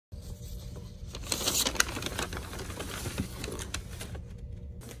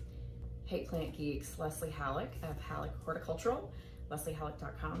plant geeks, Leslie Halleck of Halleck Horticultural,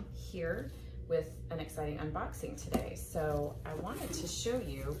 lesliehalleck.com, here with an exciting unboxing today. So I wanted to show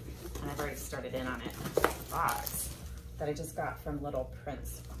you, and I've already started in on it, a box that I just got from Little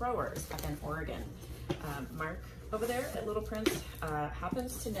Prince Growers up in Oregon. Mark over there at Little Prince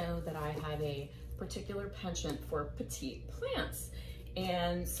happens to know that I have a particular penchant for petite plants.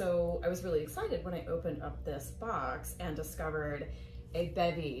 And so I was really excited when I opened up this box and discovered a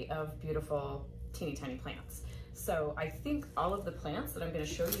bevy of beautiful teeny tiny plants. So I think all of the plants that I'm going to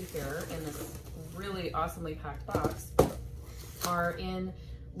show you here in this really awesomely packed box are in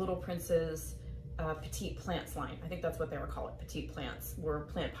Little Prince's Petite Plants line. I think that's what they were called, Petite Plants, or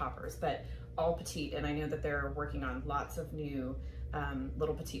plant poppers, but all petite. And I know that they're working on lots of new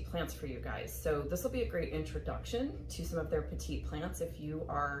little petite plants for you guys. So this will be a great introduction to some of their petite plants if you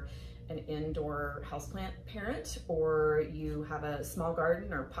are an indoor houseplant parent, or you have a small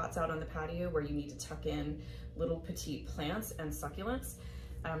garden or pots out on the patio where you need to tuck in little petite plants and succulents.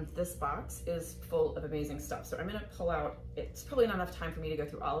 This box is full of amazing stuff. So I'm gonna pull out, it's probably not enough time for me to go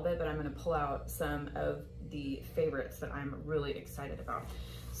through all of it, but I'm gonna pull out some of the favorites that I'm really excited about.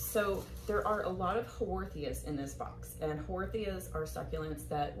 So there are a lot of haworthias in this box, and haworthias are succulents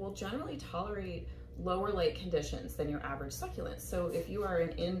that will generally tolerate lower light conditions than your average succulent. So if you are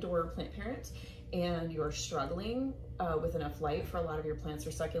an indoor plant parent and you're struggling with enough light for a lot of your plants or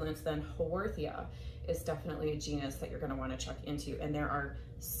succulents, then haworthia is definitely a genus that you're going to want to check into. And there are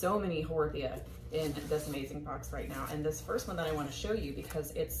so many haworthia in this amazing box right now. And this first one that I want to show you,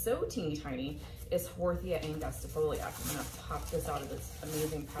 because it's so teeny tiny, is Haworthia angustifolia. I'm going to pop this out of this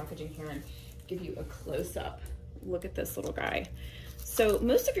amazing packaging here and give you a close-up. Look at this little guy. So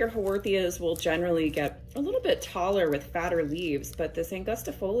most of your haworthias will generally get a little bit taller with fatter leaves, but this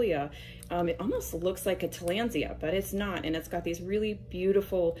angustifolia, it almost looks like a tillandsia, but it's not. And it's got these really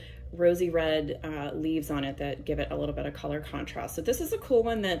beautiful rosy red leaves on it that give it a little bit of color contrast. So this is a cool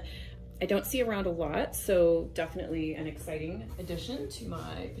one that I don't see around a lot, so definitely an exciting addition to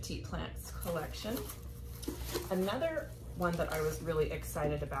my petite plants collection. Another one that I was really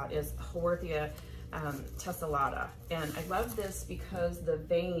excited about is Haworthia tessellata. And I love this because the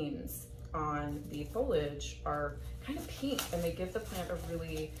veins on the foliage are kind of pink and they give the plant a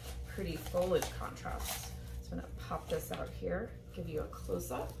really pretty foliage contrast. So I'm gonna pop this out here, give you a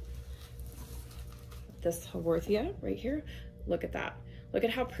close-up. This Haworthia right here, look at that. Look at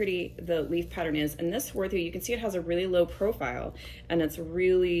how pretty the leaf pattern is. And this Haworthia, you can see it has a really low profile and it's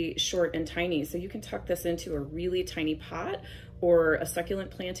really short and tiny. So you can tuck this into a really tiny pot or a succulent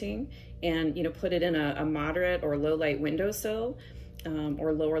planting and put it in a moderate or low light windowsill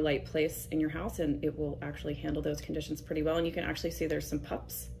or lower light place in your house, and it will actually handle those conditions pretty well. And you can actually see there's some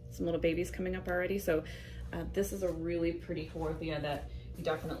pups, some little babies coming up already. So this is a really pretty Haworthia that you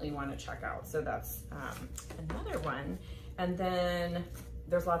definitely want to check out. So that's another one. And then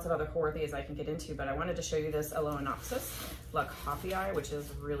there's lots of other Haworthias I can get into, but I wanted to show you this Aloanopsis Lacoffii, which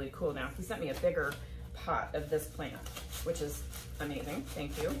is really cool. Now, he sent me a bigger pot of this plant, which is amazing.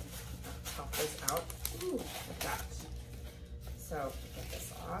 Thank you. I'll pop this out. Ooh, look at that. So get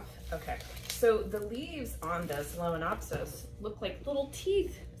this off. Okay. So the leaves on this Aloanopsis look like little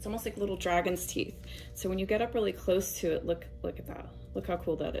teeth. It's almost like little dragon's teeth. So when you get up really close to it, look at that. Look how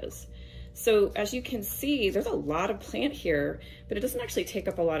cool that is. So as you can see, there's a lot of plant here, but it doesn't actually take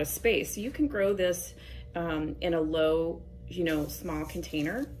up a lot of space. So you can grow this in a low, small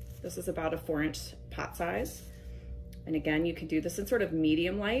container. This is about a 4-inch pot size. And again, you can do this in sort of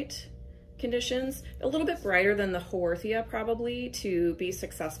medium light conditions, a little bit brighter than the Haworthia probably to be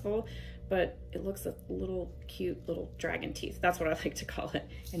successful, but it looks like little cute little dragon teeth. That's what I like to call it.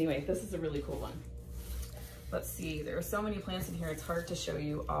 Anyway, this is a really cool one. Let's see, there are so many plants in here, it's hard to show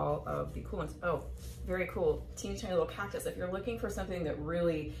you all of the cool ones. Oh, very cool, teeny tiny little cactus. If you're looking for something that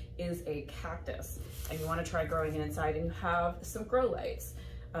really is a cactus and you want to try growing it inside and you have some grow lights,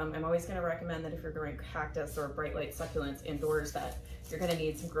 I'm always going to recommend that if you're growing cactus or bright light succulents indoors, that you're going to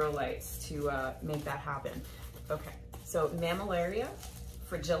need some grow lights to make that happen. Okay, so Mammillaria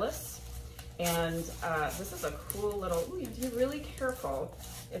fragilis, and this is a cool little, ooh, you have to be really careful.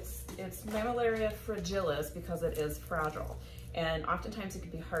 It's Mammillaria fragilis because it is fragile. And oftentimes it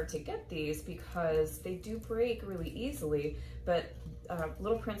can be hard to get these because they do break really easily, but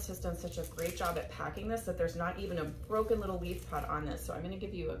Little Prince has done such a great job at packing this that there's not even a broken little leaf pod on this. So I'm gonna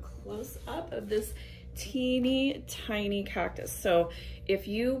give you a close up of this teeny tiny cactus. So if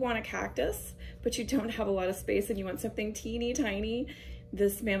you want a cactus, but you don't have a lot of space and you want something teeny tiny,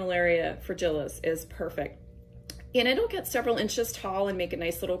 this Mammillaria fragilis is perfect. And it'll get several inches tall and make a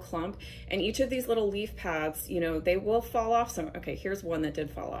nice little clump. And each of these little leaf pads, they will fall off some. Okay, here's one that did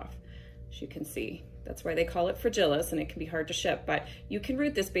fall off. as you can see. That's why they call it fragilis, and it can be hard to ship, but you can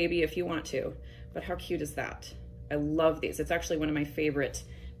root this baby if you want to. But how cute is that? I love these. It's actually one of my favorite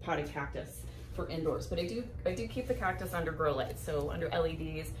potted cactus for indoors, but I do keep the cactus under grow lights, so under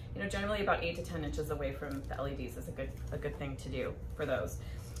LEDs, you know, generally about 8 to 10 inches away from the LEDs is a good thing to do for those.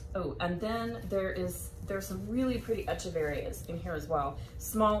 Oh, and then there's some really pretty echeverias in here as well,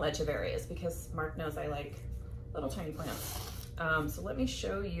 small echeverias, because Mark knows I like little tiny plants. So let me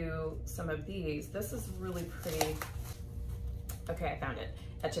show you some of these. This is really pretty. Okay, I found it.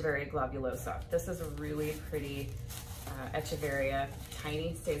 Echeveria globulosa. This is a really pretty echeveria.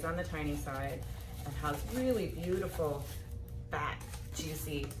 Tiny, stays on the tiny side, and has really beautiful, fat,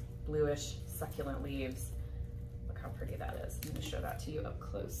 juicy, bluish, succulent leaves. Look how pretty that is. I'm gonna show that to you up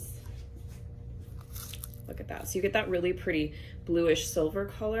close. Look at that. So you get that really pretty bluish silver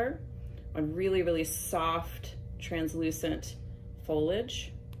color on really, really soft, translucent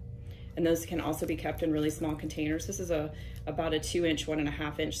foliage. And those can also be kept in really small containers. This is about a 2-inch,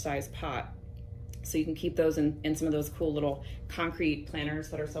 1.5-inch size pot. So you can keep those in some of those cool little concrete planters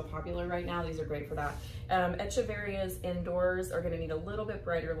that are so popular right now. These are great for that. Echeverias indoors are gonna need a little bit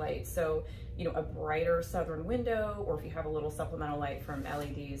brighter light. So, you know, a brighter southern window, or if you have a little supplemental light from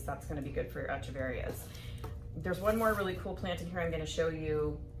LEDs, that's gonna be good for your echeverias. There's one more really cool plant in here I'm gonna show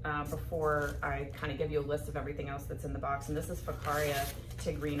you before I kind of give you a list of everything else that's in the box, and this is Ficaria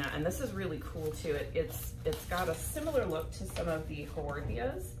tigrina, and this is really cool too. It's got a similar look to some of the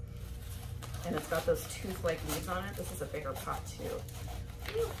Haworthias, and it's got those tooth-like leaves on it. This is a bigger pot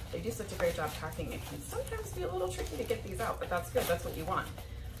too. Whew, they do such a great job packing. It can sometimes be a little tricky to get these out, but that's good. That's what you want.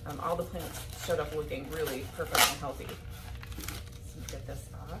 All the plants showed up looking really perfect and healthy. Let's get this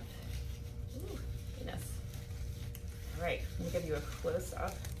off. Ooh, goodness. All right, let me give you a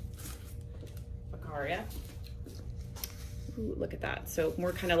close-up. Ficaria. Ooh, look at that. So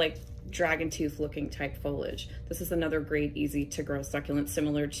more kind of like dragon tooth looking type foliage. This is another great, easy to grow succulent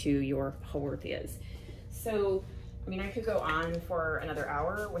similar to your Haworthias. So, I mean, I could go on for another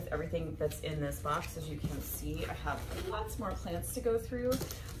hour with everything that's in this box. As you can see, I have lots more plants to go through,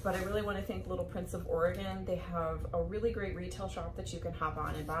 but I really want to thank Little Prince of Oregon. They have a really great retail shop that you can hop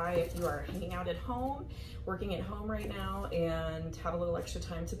on and buy if you are hanging out at home, working at home right now, and have a little extra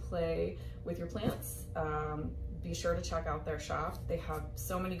time to play with your plants. Be sure to check out their shop. They have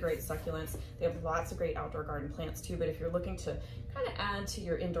so many great succulents. They have lots of great outdoor garden plants too, but if you're looking to kind of add to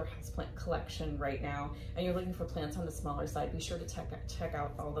your indoor houseplant collection right now, and you're looking for plants on the smaller side, be sure to check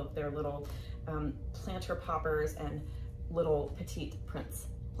out all of their little planter poppers and little Petite Prince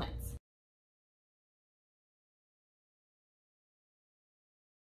plants.